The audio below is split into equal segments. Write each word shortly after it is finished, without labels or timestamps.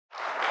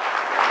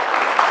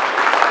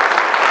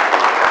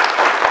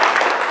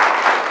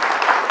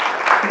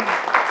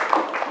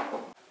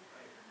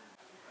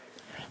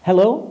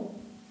Hello?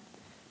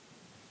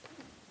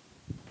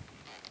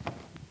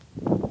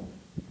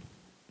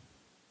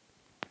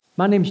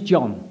 My name's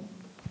John.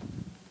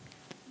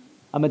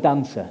 I'm a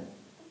dancer.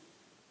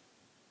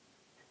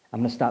 I'm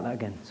going to start that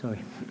again, sorry.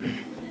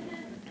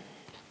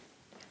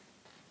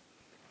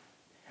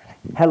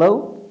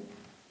 Hello?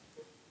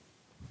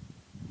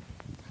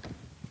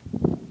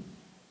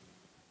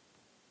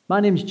 My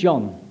name's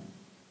John.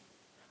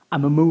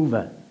 I'm a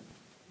mover.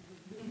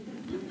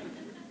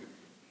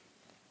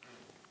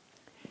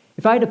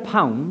 If I had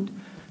 £1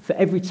 for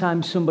every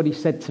time somebody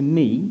said to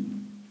me,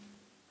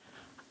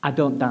 I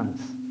don't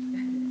dance.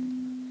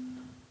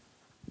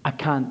 I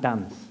can't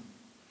dance,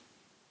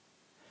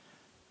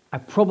 I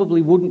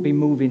probably wouldn't be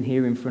moving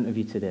here in front of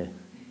you today.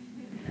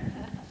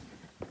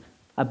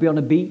 I'd be on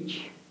a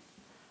beach,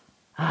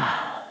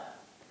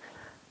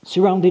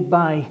 surrounded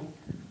by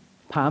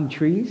palm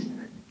trees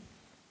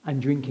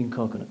and drinking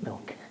coconut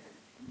milk.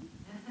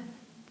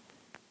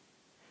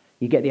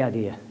 You get the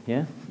idea,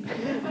 yeah?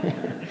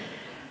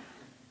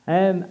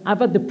 I've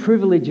had the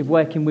privilege of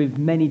working with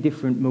many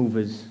different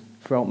movers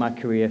throughout my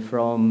career,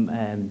 from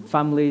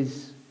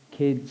families,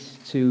 kids,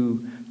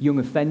 to young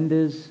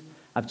offenders.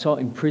 I've taught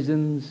in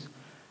prisons.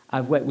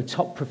 I've worked with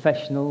top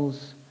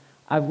professionals.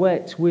 I've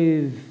worked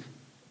with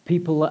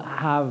people that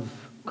have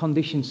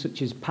conditions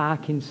such as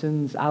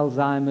Parkinson's,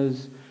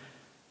 Alzheimer's,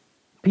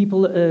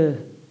 people that are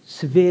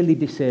severely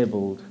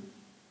disabled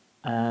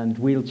and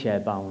wheelchair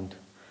bound.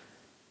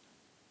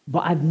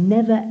 But I've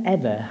never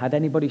ever had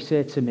anybody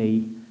say to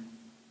me,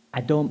 I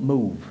don't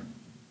move.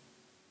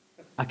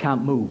 I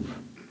can't move.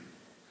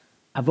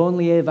 I've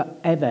only ever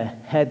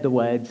heard the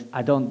words,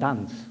 I don't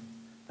dance.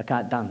 I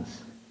can't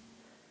dance.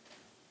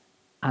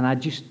 And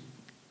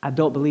I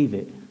don't believe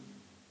it.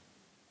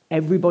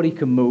 Everybody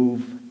can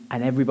move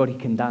and everybody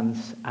can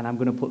dance, and I'm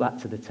going to put that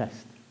to the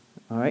test.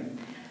 All right?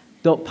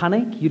 Don't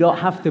panic. You don't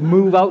have to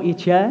move out your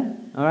chair.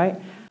 All right?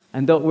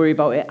 And don't worry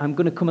about it. I'm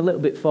going to come a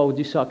little bit forward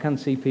just so I can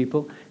see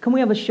people. Can we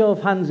have a show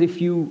of hands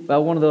if you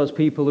are one of those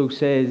people who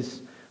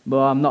says,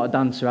 well, I'm not a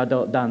dancer, I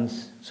don't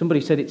dance.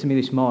 Somebody said it to me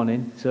this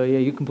morning, so yeah,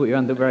 you can put your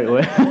hand up right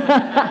away.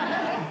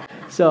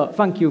 So,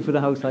 thank you for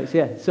the house lights,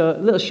 yeah. So, a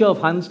little show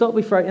of hands, don't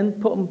be frightened,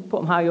 put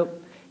them high up.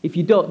 If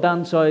you don't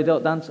dance or you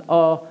don't dance,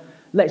 or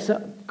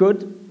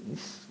good,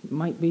 this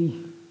might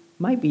be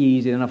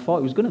easier than I thought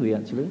it was going to be,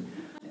 actually.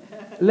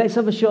 Let's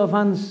have a show of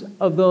hands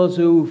of those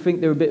who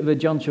think they're a bit of a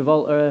John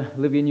Travolta,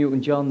 Olivia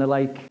Newton-John, they're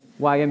like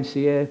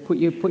YMCA. Put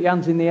your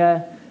hands in the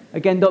air.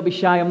 Again, don't be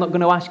shy. I'm not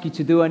going to ask you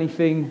to do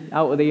anything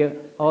out of the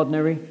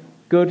ordinary.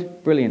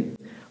 Good? Brilliant.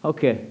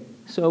 Okay,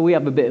 so we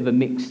have a bit of a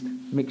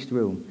mixed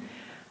room.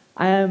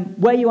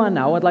 Where you are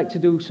now, I'd like to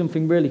do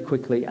something really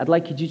quickly. I'd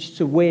like you just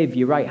to wave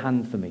your right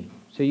hand for me.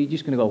 So you're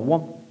just going to go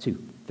 1,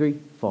 2, 3,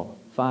 4,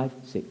 5,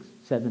 6,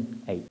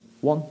 7, 8.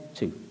 1,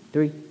 2,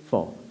 3,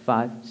 4,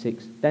 5,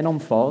 6. Then on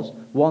fours.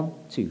 1,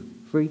 2,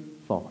 3,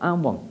 4.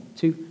 And 1,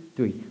 2,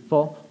 3,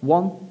 4,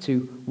 1, 2,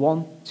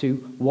 1, 2,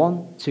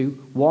 1, 2,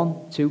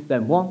 1, 2,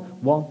 then 1,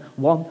 1,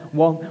 1, 1,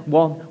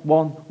 1,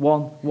 1,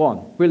 1,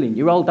 1. Brilliant,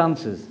 you're all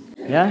dancers,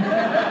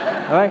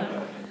 yeah? All right,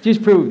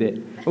 just proved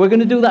it. We're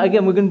going to do that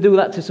again, we're going to do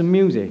that to some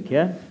music,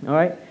 yeah? All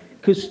right,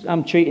 because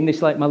I'm treating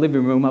this like my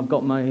living room, I've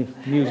got my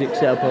music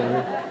set up over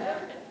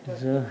here.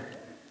 So,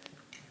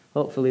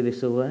 hopefully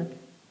this will work.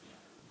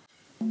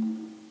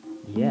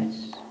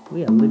 Yes,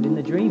 we are living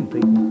the dream,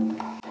 people.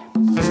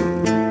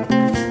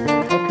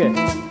 Okay.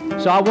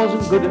 So I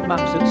wasn't good at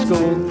maths at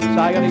school, so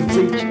I only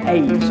reached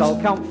 8. So I'll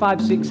count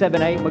 5, 6,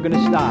 7, 8, and we're going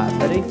to start.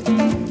 Ready?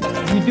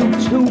 You do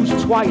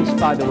 2s twice,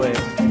 by the way.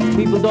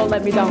 People, don't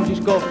let me down,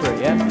 just go for it,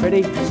 yeah?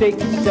 Ready? 6,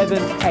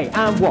 7, 8.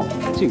 And 1,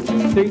 2,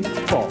 3,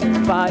 4,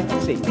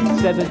 5, 6,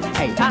 7,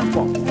 8. And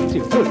 1,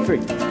 2, good,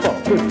 3,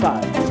 4, good,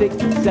 5, 6,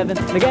 7.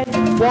 And again.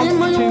 1,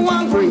 2,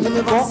 3,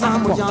 4,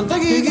 and 1,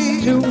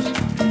 2, 2s.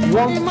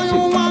 1, 2,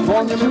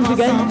 1, 2s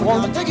again.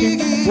 1, 2,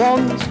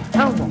 1s.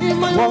 And 1.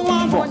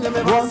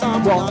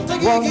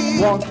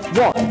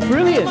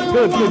 Brilliant.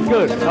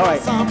 Good. All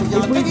right.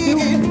 If we do,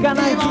 can I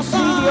just see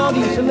the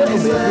audience a little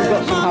bit? We've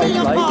got some house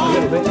lights, a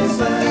little bit.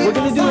 We're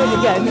going to do it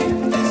again,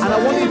 and I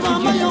want you to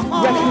just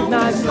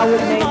recognise how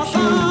it makes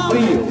you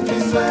feel.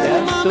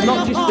 Yeah? So not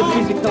just the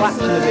physical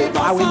action of it,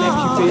 but how it makes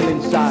you feel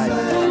inside.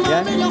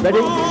 Yeah?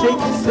 Ready?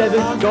 6,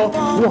 7, go.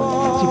 1,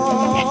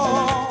 2. Yes.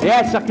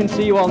 Yes, I can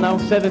see you all now.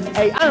 7,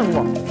 8, and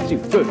 1, 2.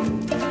 Good.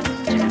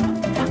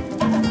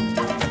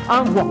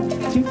 And 1,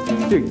 2,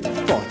 3,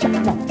 4.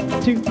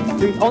 1, 2,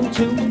 3. On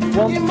 2.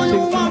 1, 2,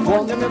 1, 2,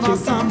 1,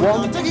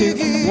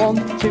 2, 1,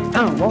 2.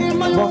 And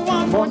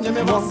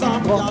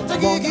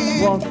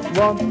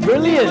 1.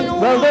 Brilliant.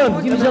 Well done.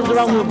 Give yourselves a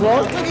round of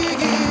applause.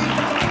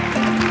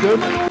 Good.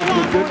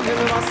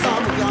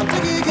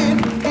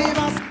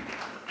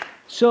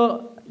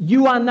 So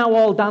you are now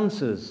all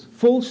dancers.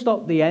 Full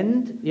stop, the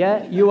end.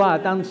 Yeah, you are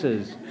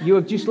dancers. You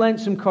have just learnt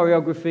some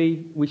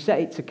choreography. We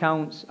set it to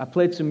counts. I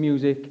played some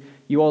music.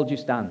 You all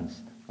just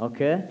danced,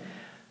 okay?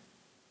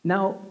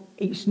 Now,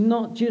 it's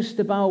not just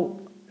about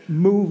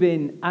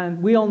moving,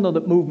 and we all know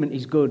that movement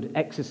is good,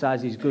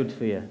 exercise is good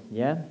for you,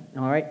 yeah?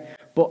 All right?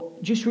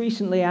 But just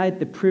recently I had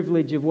the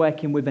privilege of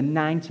working with a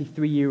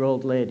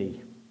 93-year-old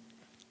lady,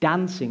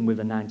 dancing with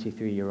a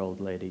 93-year-old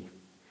lady.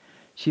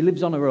 She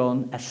lives on her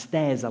own, her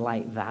stairs are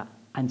like that,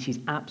 and she's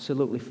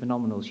absolutely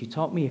phenomenal. She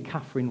taught me a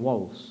Catherine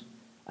waltz,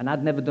 and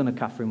I'd never done a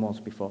Catherine waltz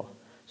before.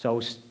 So I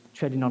was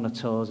treading on her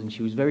toes, and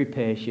she was very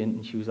patient,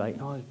 and she was like,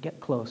 oh,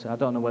 get closer. I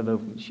don't know whether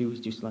she was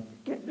just like,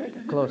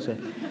 get closer.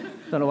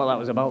 Don't know what that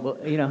was about,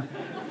 but, you know,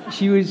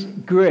 she was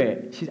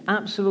great. She's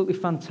absolutely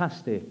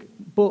fantastic.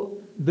 But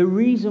the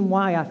reason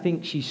why I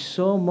think she's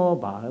so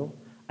mobile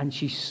and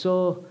she's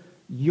so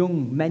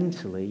young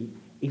mentally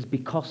is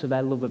because of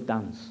her love of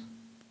dance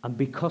and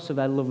because of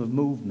her love of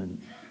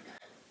movement,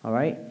 all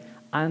right?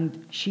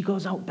 And she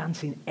goes out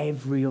dancing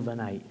every other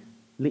night,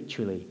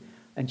 literally,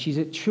 and she's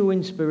a true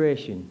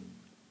inspiration.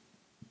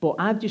 But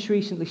I've just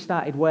recently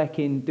started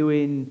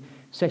doing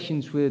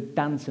sessions with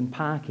dance and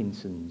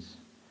Parkinson's.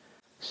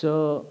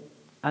 So,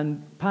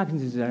 and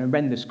Parkinson's is a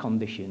horrendous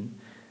condition,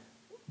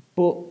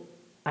 but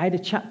I had a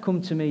chap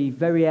come to me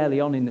very early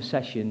on in the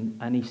session,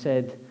 and he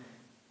said,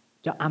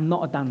 I'm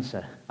not a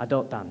dancer, I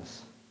don't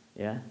dance,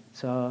 yeah?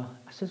 So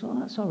I said, well,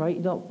 that's all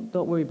right, don't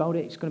worry about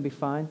it, it's going to be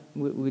fine,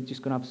 we're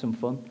just going to have some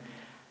fun.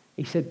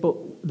 He said, but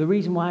the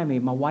reason why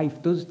my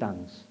wife does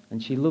dance,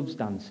 and she loves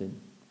dancing,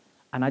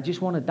 and I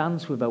just want to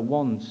dance with her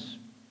once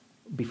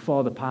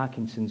before the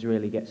Parkinson's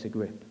really gets a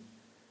grip.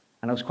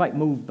 And I was quite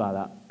moved by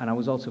that, and I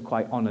was also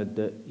quite honoured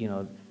that, you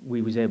know,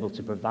 we was able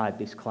to provide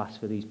this class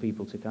for these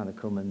people to kind of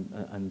come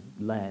and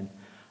learn.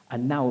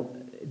 And now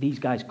these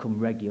guys come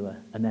regular,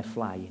 and they're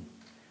flying.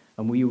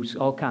 And we use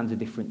all kinds of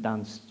different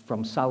dance,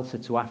 from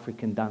salsa to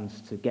African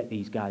dance, to get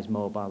these guys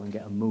mobile and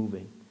get them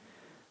moving.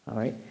 All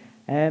right?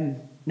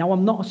 Now,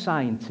 I'm not a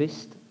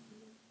scientist,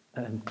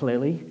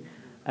 clearly,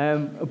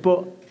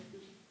 but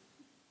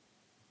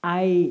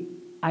I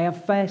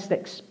have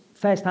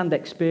first-hand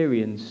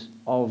experience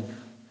of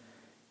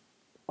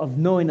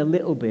knowing a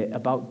little bit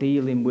about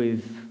dealing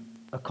with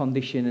a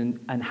condition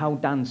and how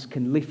dance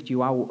can lift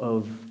you out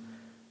of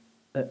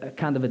a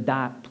kind of a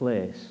dark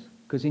place.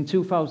 Because in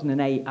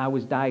 2008, I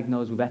was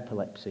diagnosed with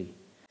epilepsy.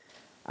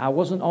 I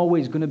wasn't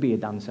always going to be a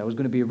dancer. I was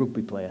going to be a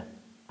rugby player.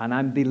 And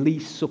I'm the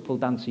least supple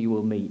dancer you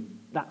will meet.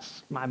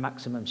 That's my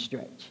maximum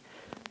stretch.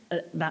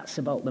 That's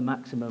about the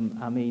maximum.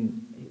 I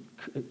mean,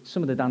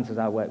 some of the dancers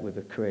I work with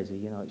are crazy.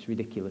 You know, it's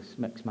ridiculous.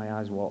 Makes my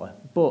eyes water.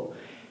 But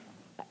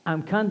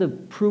I'm kind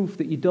of proof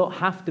that you don't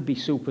have to be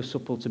super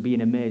supple to be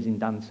an amazing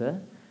dancer,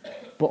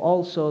 but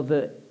also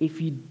that if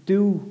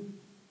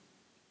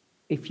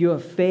you're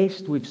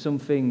faced with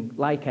something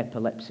like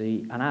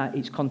epilepsy, and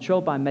it's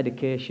controlled by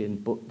medication,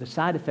 but the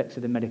side effects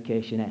of the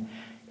medication are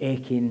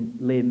aching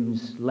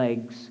limbs,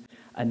 legs,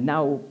 and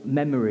now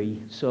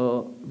memory,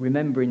 so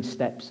remembering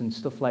steps and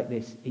stuff like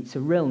this, it's a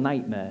real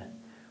nightmare.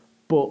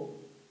 But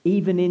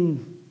even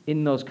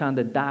in those kind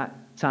of dark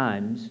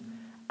times,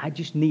 I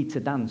just need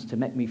to dance to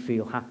make me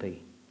feel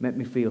happy, make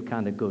me feel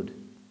kind of good.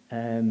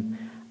 And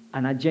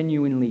I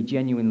genuinely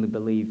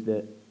believe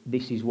that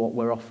this is what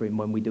we're offering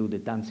when we do the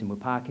Dancing with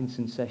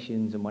Parkinson's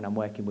sessions and when I'm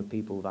working with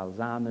people with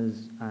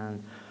Alzheimer's.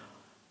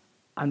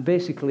 And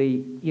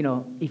basically, you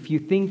know, if you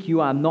think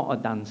you are not a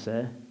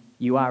dancer,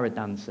 you are a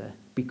dancer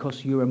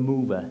because you're a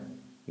mover,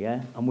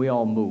 yeah? And we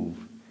all move.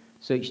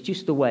 So it's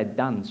just the word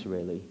dance,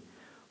 really.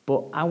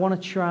 But I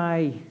want to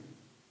try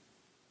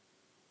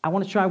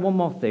one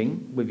more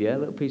thing with you, a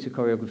little piece of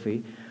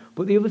choreography.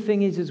 But the other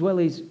thing is, as well,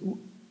 is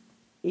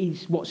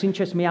what's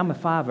interested me. I'm a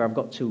father. I've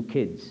got 2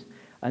 kids,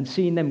 and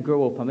seeing them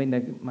grow up. I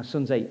mean, my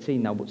son's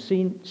 18 now, but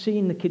seeing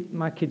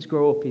my kids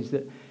grow up is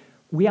that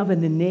we have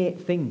an innate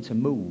thing to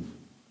move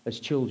as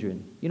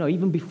children. You know,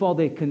 even before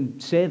they can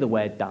say the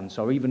word dance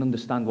or even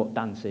understand what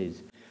dance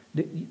is,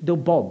 they'll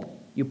bob.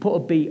 You put a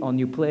beat on,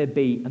 you play a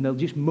beat, and they'll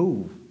just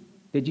move.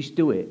 They just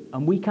do it,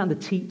 and we kind of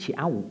teach it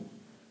out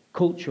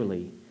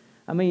culturally.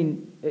 I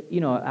mean,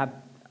 you know,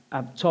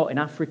 I've taught in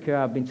Africa,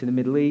 I've been to the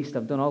Middle East,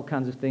 I've done all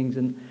kinds of things,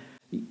 and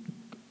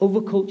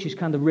other cultures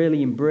kind of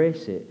really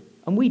embrace it.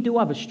 And we do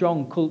have a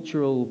strong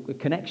cultural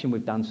connection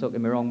with dance, don't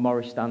get me wrong,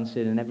 Morris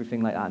dancing and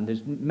everything like that, and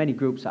there's many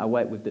groups that I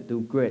work with that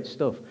do great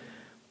stuff.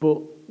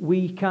 But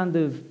we kind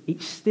of,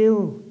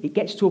 it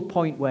gets to a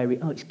point where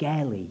it's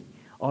girly,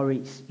 or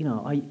it's, you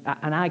know,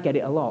 and I get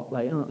it a lot,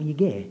 like, oh, are you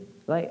gay?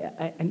 Like,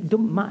 and it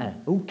doesn't matter,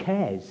 who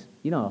cares,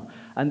 you know?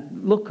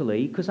 And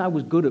luckily, because I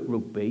was good at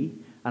rugby,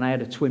 and I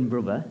had a twin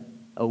brother,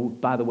 who,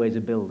 by the way, is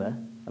a builder,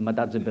 and my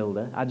dad's a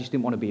builder, I just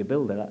didn't want to be a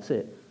builder, that's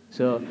it.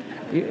 So,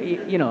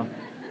 you know,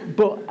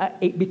 but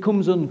it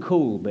becomes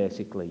uncool,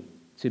 basically,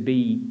 to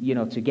be, you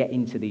know, to get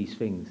into these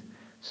things.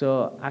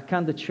 So I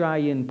kind of try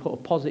and put a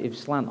positive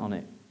slant on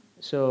it.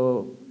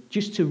 So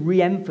just to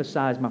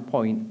re-emphasize my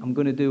point, I'm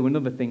going to do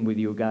another thing with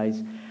you guys,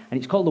 and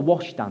it's called the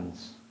wash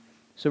dance.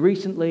 So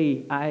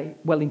recently,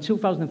 in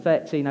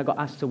 2013, I got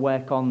asked to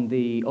work on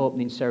the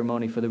opening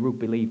ceremony for the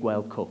Rugby League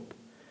World Cup,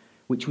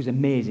 which was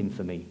amazing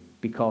for me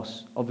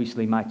because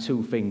obviously my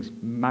 2 things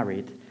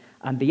married.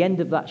 And the end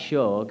of that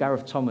show,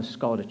 Gareth Thomas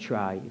scored a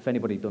try. If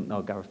anybody doesn't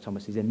know Gareth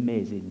Thomas, he's an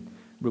amazing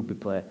rugby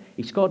player.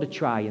 He scored a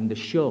try and the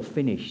show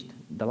finished.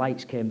 The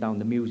lights came down,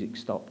 the music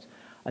stopped.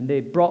 And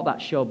they brought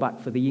that show back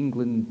for the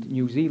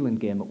England-New Zealand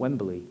game at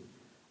Wembley.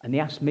 And they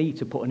asked me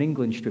to put an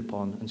England strip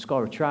on and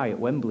score a try at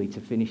Wembley to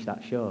finish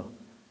that show.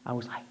 I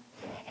was like,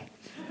 yes.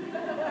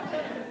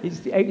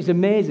 It was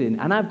amazing.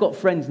 And I've got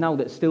friends now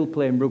that still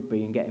playing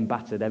rugby and getting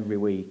battered every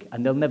week,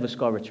 and they'll never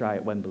score a try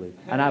at Wembley.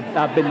 And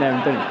I've been there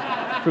and done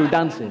it through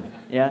dancing,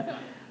 yeah?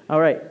 All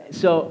right,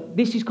 so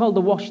this is called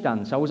the wash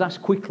dance. I was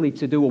asked quickly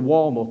to do a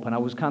warm-up, and I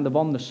was kind of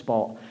on the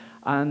spot.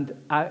 And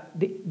I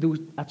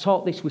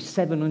taught this with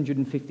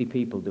 750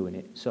 people doing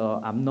it,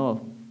 so I'm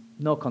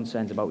no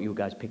concerns about you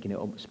guys picking it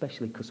up,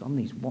 especially because on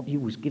these, what you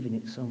was giving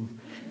it some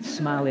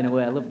smiling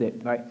away. I loved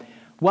it. Right.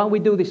 While we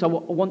do this, I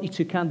want you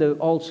to kind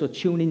of also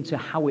tune into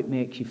how it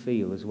makes you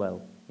feel as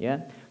well.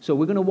 Yeah. So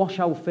we're going to wash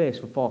our face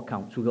for 4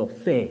 counts. We'll go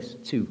face,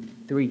 2,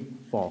 3,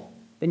 4.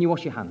 Then you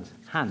wash your hands.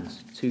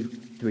 Hands, 2,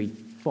 3,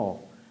 4.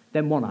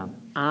 Then one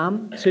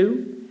arm,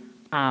 2,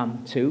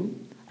 and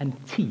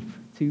teeth,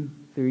 2,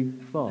 3,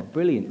 4.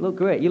 Brilliant. Look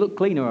great. You look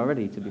cleaner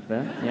already, to be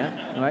fair.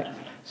 Yeah. All right.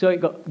 So you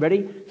got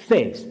ready.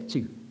 Face,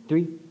 2,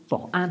 3,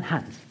 4, and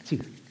hands, 2,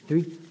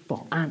 3,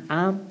 4, and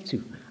arm,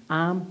 2,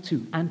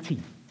 and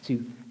teeth,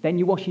 2. Then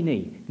you wash your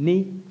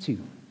knee, 2,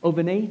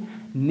 other knee,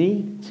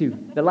 2.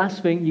 The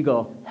last thing, you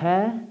go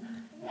hair.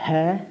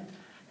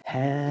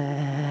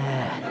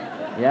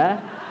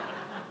 Yeah?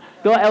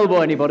 Don't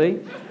elbow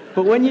anybody.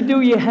 But when you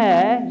do your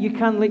hair, you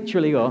can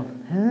literally go,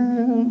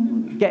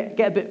 get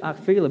a bit, I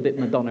feel a bit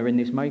Madonna in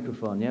this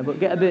microphone, yeah? But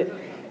get a bit,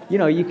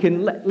 you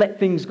can let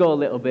things go a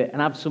little bit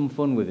and have some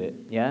fun with it,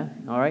 yeah?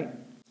 All right?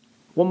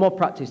 One more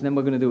practice, and then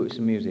we're going to do it with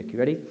some music. You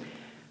ready?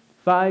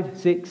 5,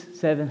 6,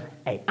 7,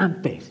 8.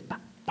 And face.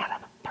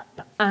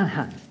 And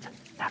hands.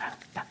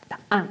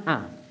 And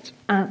arms.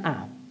 And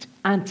arms.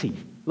 And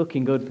teeth.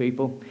 Looking good,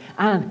 people.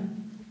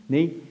 And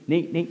knee.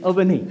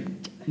 Other knee.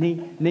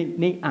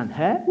 Knee. And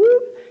hair.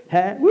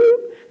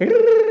 Whoop.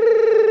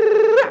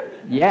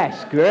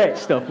 Yes, great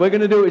stuff. We're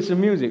going to do it with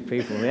some music,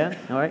 people, yeah?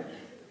 All right?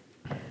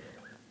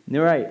 All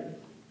right.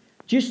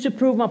 Just to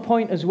prove my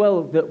point as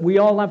well, that we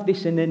all have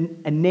this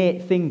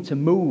innate thing to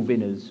move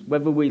in us,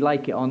 whether we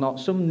like it or not.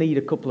 Some need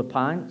a couple of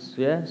pints,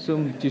 yeah?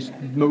 Some just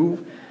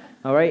move,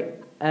 all right?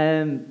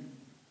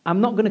 I'm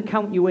not going to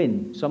count you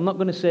in, so I'm not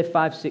going to say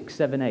 5, 6,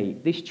 7,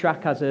 8. This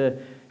track has a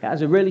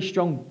really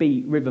strong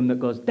beat rhythm that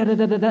goes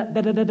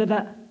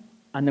da-da-da-da-da-da-da-da-da,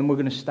 and then we're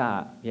going to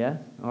start, yeah?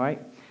 All right?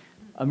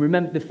 And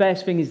remember, the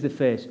first thing is the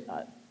face.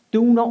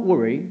 Do not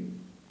worry,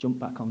 jump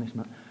back on this,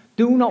 Matt.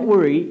 Do not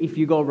worry if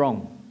you go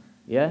wrong.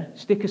 Yeah?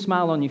 Stick a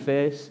smile on your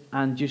face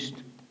and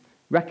just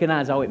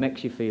recognise how it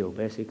makes you feel,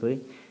 basically.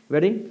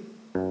 Ready?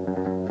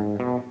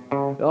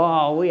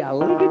 Oh, we are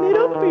legging it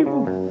up,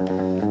 people.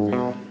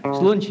 It's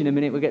lunch in a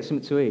minute, we'll get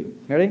something to eat.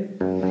 Ready?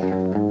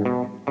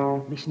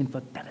 Listening for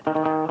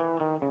da-da-da-da.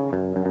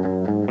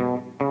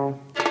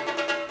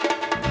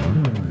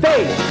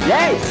 Face,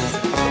 yes!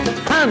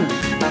 Hands.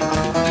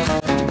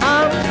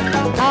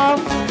 Arm,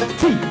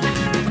 teeth.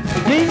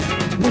 Knee.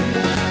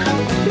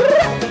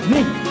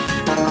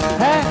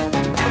 Hair.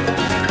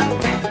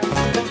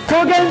 Go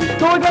again,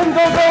 go.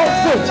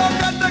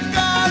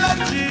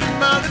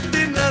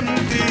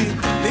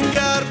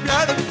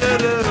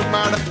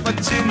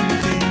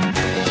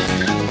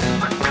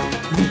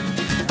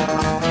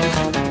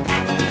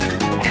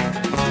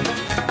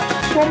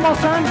 One more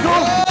time, go.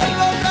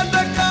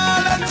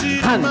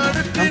 Hands.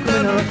 I'm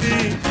coming over.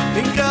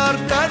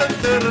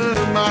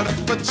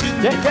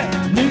 Yeah.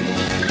 Knee.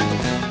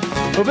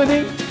 Over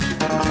knee.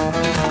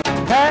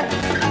 Hair.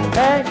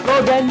 Go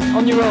again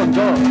on your own.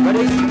 Go.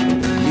 Ready?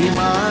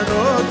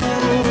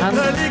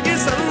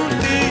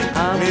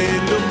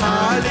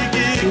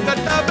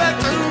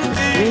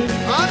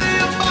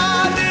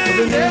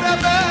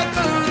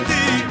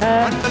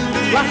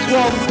 Last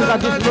one, because I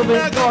just love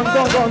it. Go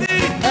on.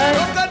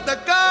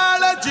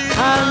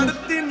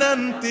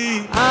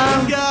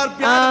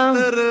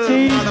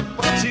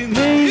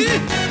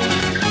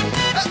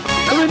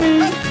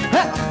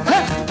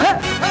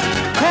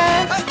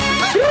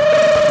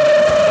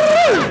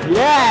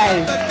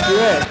 Yes,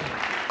 good.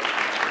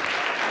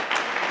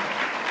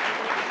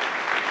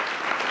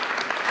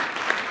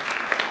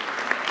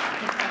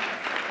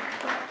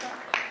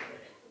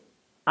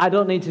 I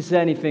don't need to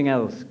say anything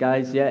else,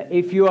 guys, yeah?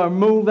 If you are a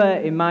mover,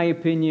 in my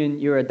opinion,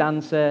 you're a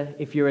dancer.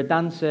 If you're a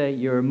dancer,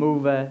 you're a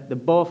mover. They're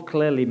both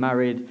clearly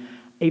married.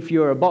 If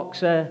you're a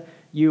boxer,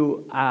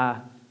 you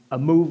are a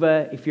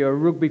mover. If you're a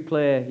rugby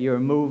player, you're a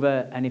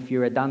mover. And if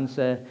you're a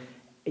dancer,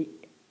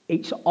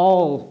 it's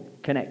all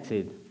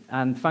connected.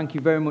 And thank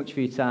you very much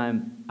for your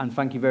time, and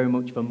thank you very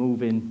much for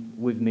moving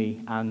with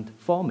me and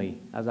for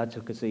me as I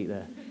took a seat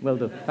there. Well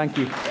done. Thank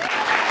you.